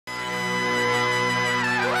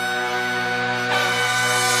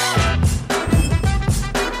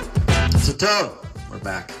Tone, we're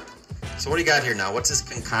back. So what do you got here now? What's this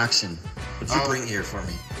concoction? What did you bring here for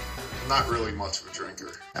me? Not really much of a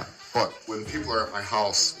drinker. Yeah. But when people are at my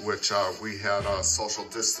house, which we had a social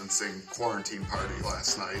distancing quarantine party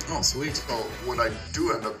last night. Oh, sweet. So what I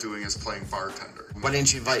do end up doing is playing bartender. Why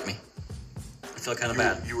didn't you invite me? I feel kind of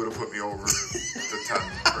bad. You would have put me over the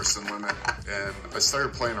 10-person limit. And I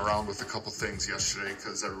started playing around with a couple things yesterday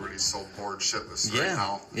because everybody's so bored shitless right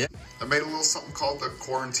now. Yeah. I made a little something called the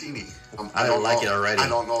Quarantini. I don't like it already. I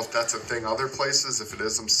don't know if that's a thing other places. If it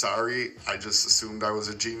is, I'm sorry. I just assumed I was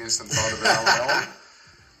a genius and thought of it on my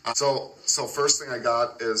own. So first thing I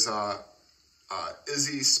got is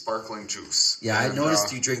Izzy sparkling juice. Yeah, I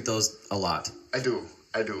noticed you drink those a lot. I do.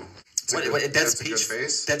 That's peach.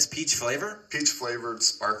 That's peach flavor. Peach flavored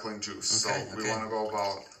sparkling juice. Okay, so we want to go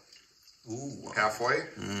about halfway.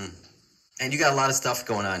 And you got a lot of stuff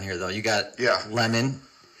going on here, though. You got lemon.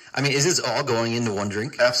 I mean, is this all going into one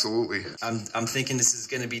drink? Absolutely. I'm thinking this is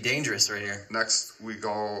going to be dangerous right here. Next, we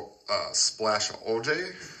go splash of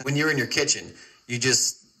OJ. When you're in your kitchen,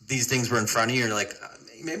 these things were in front of you, and you're like,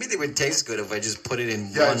 maybe they would taste good if I just put it in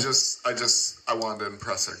one. Yeah, I wanted to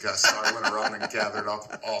impress our guests, so I went around and gathered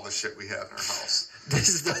up all the shit we had in our house.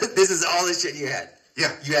 This is all the shit you had?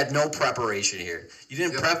 Yeah. You had no preparation here. You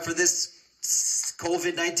didn't prep for this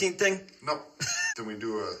COVID-19 thing? Nope. Then we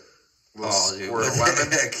do a little squirt of lemon. What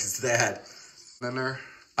the heck is that? In there.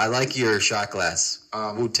 I like your shot glass.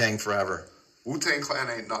 Wu-Tang forever. Wu-Tang Clan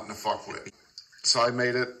ain't nothing to fuck with. So I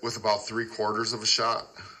made it with about 3/4 of a shot.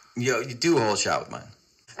 You do a whole shot with mine.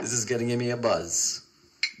 This is going to give me a buzz.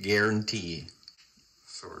 Guarantee.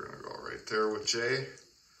 So we're going to go right there with Jay.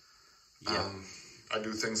 Yeah. I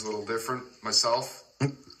do things a little different myself.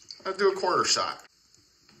 I do a 1/4 shot.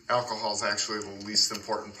 Alcohol is actually the least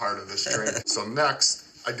important part of this drink. So next,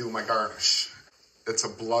 I do my garnish. It's a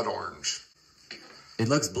blood orange. It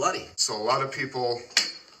looks bloody. So a lot of people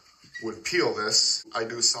would peel this. I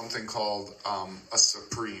do something called a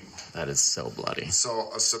supreme. That is so bloody.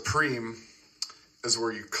 So a supreme is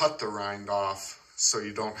where you cut the rind off so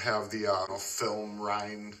you don't have the film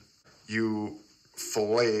rind. You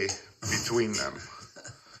fillet between them.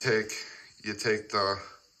 You take the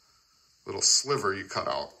little sliver you cut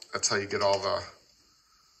out. That's how you get all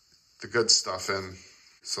the good stuff in.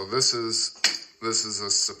 So this is a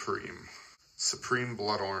supreme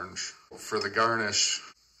blood orange. For the garnish,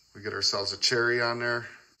 we get ourselves a cherry on there.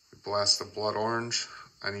 We blast the blood orange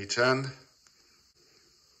on each end.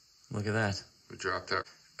 Look at that. We drop that.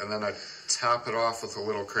 And then I top it off with a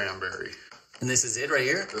little cranberry. And this is it right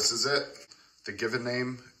here? This is it. The given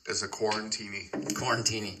name is a Quarantini.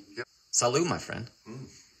 Quarantini. Yep. Salud, my friend.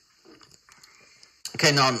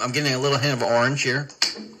 Okay, now I'm getting a little hint of orange here.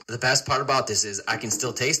 The best part about this is I can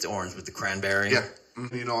still taste the orange with the cranberry. Yeah.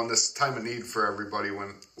 You know, in this time of need for everybody,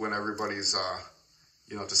 when everybody's,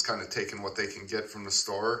 just kind of taking what they can get from the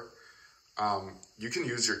store, you can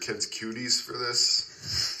use your kids' cuties for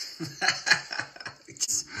this.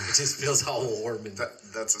 It just feels all warm. And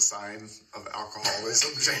that's a sign of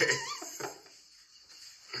alcoholism, Jay.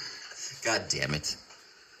 God damn it.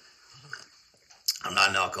 I'm not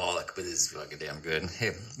an alcoholic, but this is fucking damn good.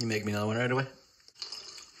 Hey, you make me another one right away?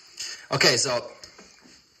 Okay, so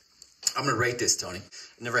I'm going to rate this, Tony.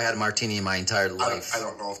 I've never had a martini in my entire life. I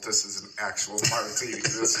don't know if this is an actual martini.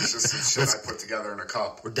 This is just some shit I put together in a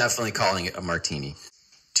cup. We're definitely calling it a martini.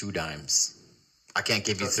 2 dimes. I can't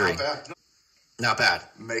give you 3. Not bad. Not bad.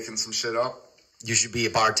 Making some shit up. You should be a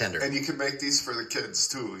bartender. And you can make these for the kids,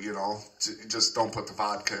 too, Just don't put the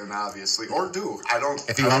vodka in, obviously. Or do.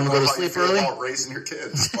 If you want to go to sleep early? About raising your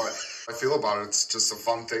kids, but I feel about it. It's just a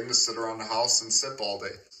fun thing to sit around the house and sip all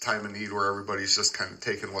day. Time of need where everybody's just kind of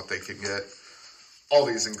taking what they can get. All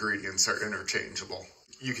these ingredients are interchangeable.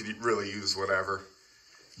 You could really use whatever.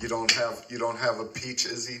 You don't have a peach,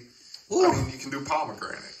 Izzy? Ooh. I mean, you can do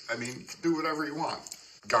pomegranate. I mean, you can do whatever you want.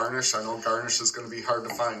 Garnish, I know garnish is going to be hard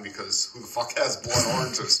to find because who the fuck has blood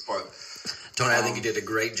oranges, but... Tony, I think you did a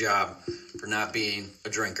great job for not being a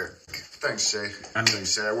drinker. Thanks, Jay.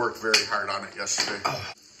 Thanks, Jay. I worked very hard on it yesterday.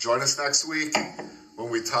 Join us next week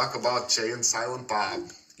when we talk about Jay and Silent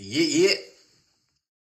Bob. Yeah.